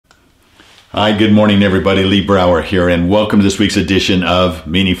Hi, good morning, everybody. Lee Brower here, and welcome to this week's edition of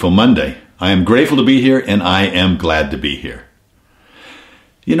Meaningful Monday. I am grateful to be here, and I am glad to be here.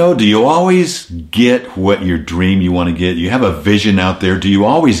 You know, do you always get what your dream you want to get? You have a vision out there. Do you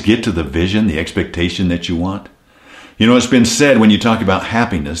always get to the vision, the expectation that you want? You know, it's been said when you talk about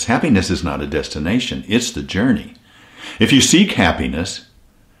happiness, happiness is not a destination. It's the journey. If you seek happiness,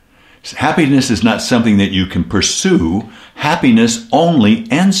 happiness is not something that you can pursue. Happiness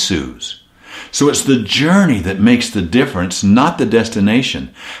only ensues. So it's the journey that makes the difference, not the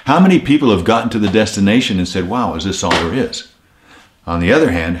destination. How many people have gotten to the destination and said, wow, is this all there is? On the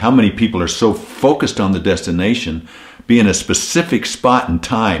other hand, how many people are so focused on the destination, being a specific spot in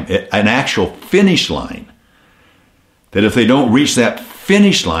time, an actual finish line, that if they don't reach that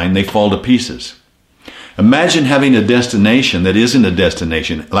finish line, they fall to pieces? Imagine having a destination that isn't a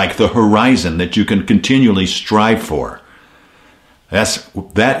destination, like the horizon that you can continually strive for.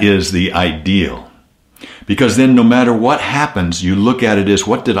 That is the ideal. Because then no matter what happens, you look at it as,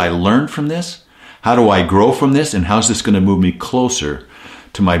 what did I learn from this? How do I grow from this? And how's this going to move me closer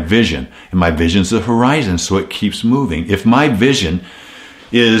to my vision? And my vision is the horizon, so it keeps moving. If my vision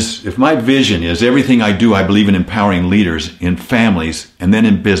is everything I do, I believe in empowering leaders in families, and then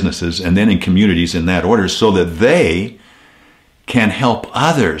in businesses, and then in communities in that order, so that they can help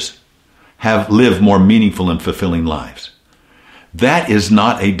others live more meaningful and fulfilling lives. That is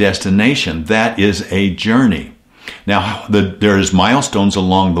not a destination. That is a journey. Now, there's milestones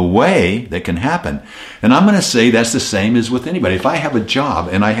along the way that can happen. And I'm going to say that's the same as with anybody. If I have a job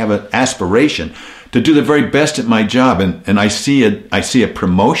and I have an aspiration to do the very best at my job, and I see a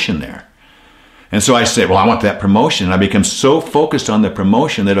promotion there. And so I say, well, I want that promotion. And I become so focused on the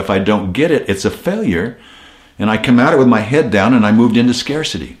promotion that if I don't get it, it's a failure. And I come at it with my head down and I moved into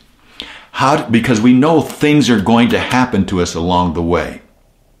scarcity. Because we know things are going to happen to us along the way.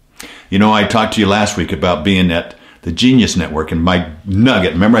 You know, I talked to you last week about being at the Genius Network and my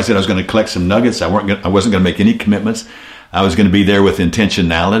nugget. Remember I said I was going to collect some nuggets? I wasn't going to make any commitments. I was going to be there with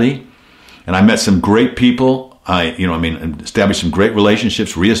intentionality. And I met some great people. Established some great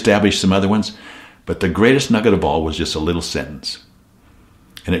relationships, reestablished some other ones. But the greatest nugget of all was just a little sentence.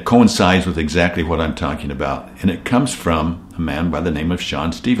 And it coincides with exactly what I'm talking about. And it comes from a man by the name of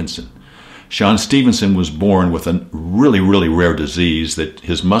Sean Stevenson. Sean Stevenson was born with a really, really rare disease that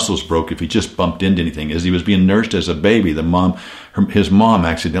his muscles broke if he just bumped into anything. As he was being nursed as a baby, his mom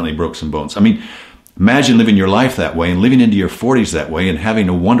accidentally broke some bones. I mean, imagine living your life that way and living into your 40s that way and having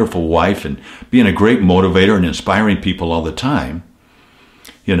a wonderful wife and being a great motivator and inspiring people all the time.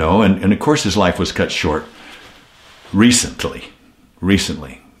 You know, and of course his life was cut short recently.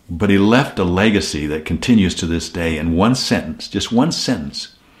 But he left a legacy that continues to this day in one sentence, just one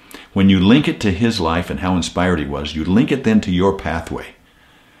sentence. When you link it to his life and how inspired he was, you link it then to your pathway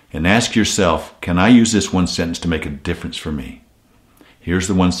and ask yourself, can I use this one sentence to make a difference for me? Here's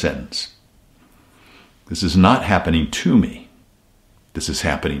the one sentence. This is not happening to me. This is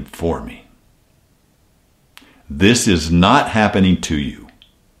happening for me. This is not happening to you.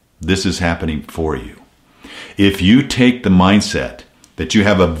 This is happening for you. If you take the mindset that you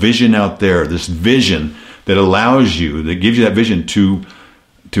have a vision out there, this vision that allows you, that gives you that vision to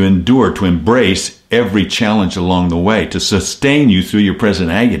endure, to embrace every challenge along the way, to sustain you through your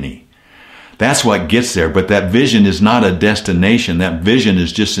present agony. That's what gets there. But that vision is not a destination. That vision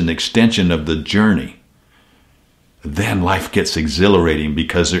is just an extension of the journey. Then life gets exhilarating,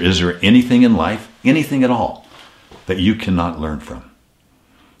 because is there anything in life, anything at all, that you cannot learn from?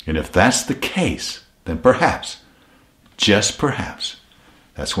 And if that's the case, then perhaps, just perhaps,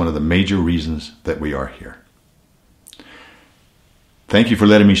 that's one of the major reasons that we are here. Thank you for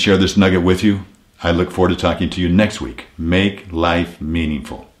letting me share this nugget with you. I look forward to talking to you next week. Make life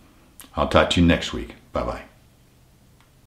meaningful. I'll talk to you next week. Bye-bye.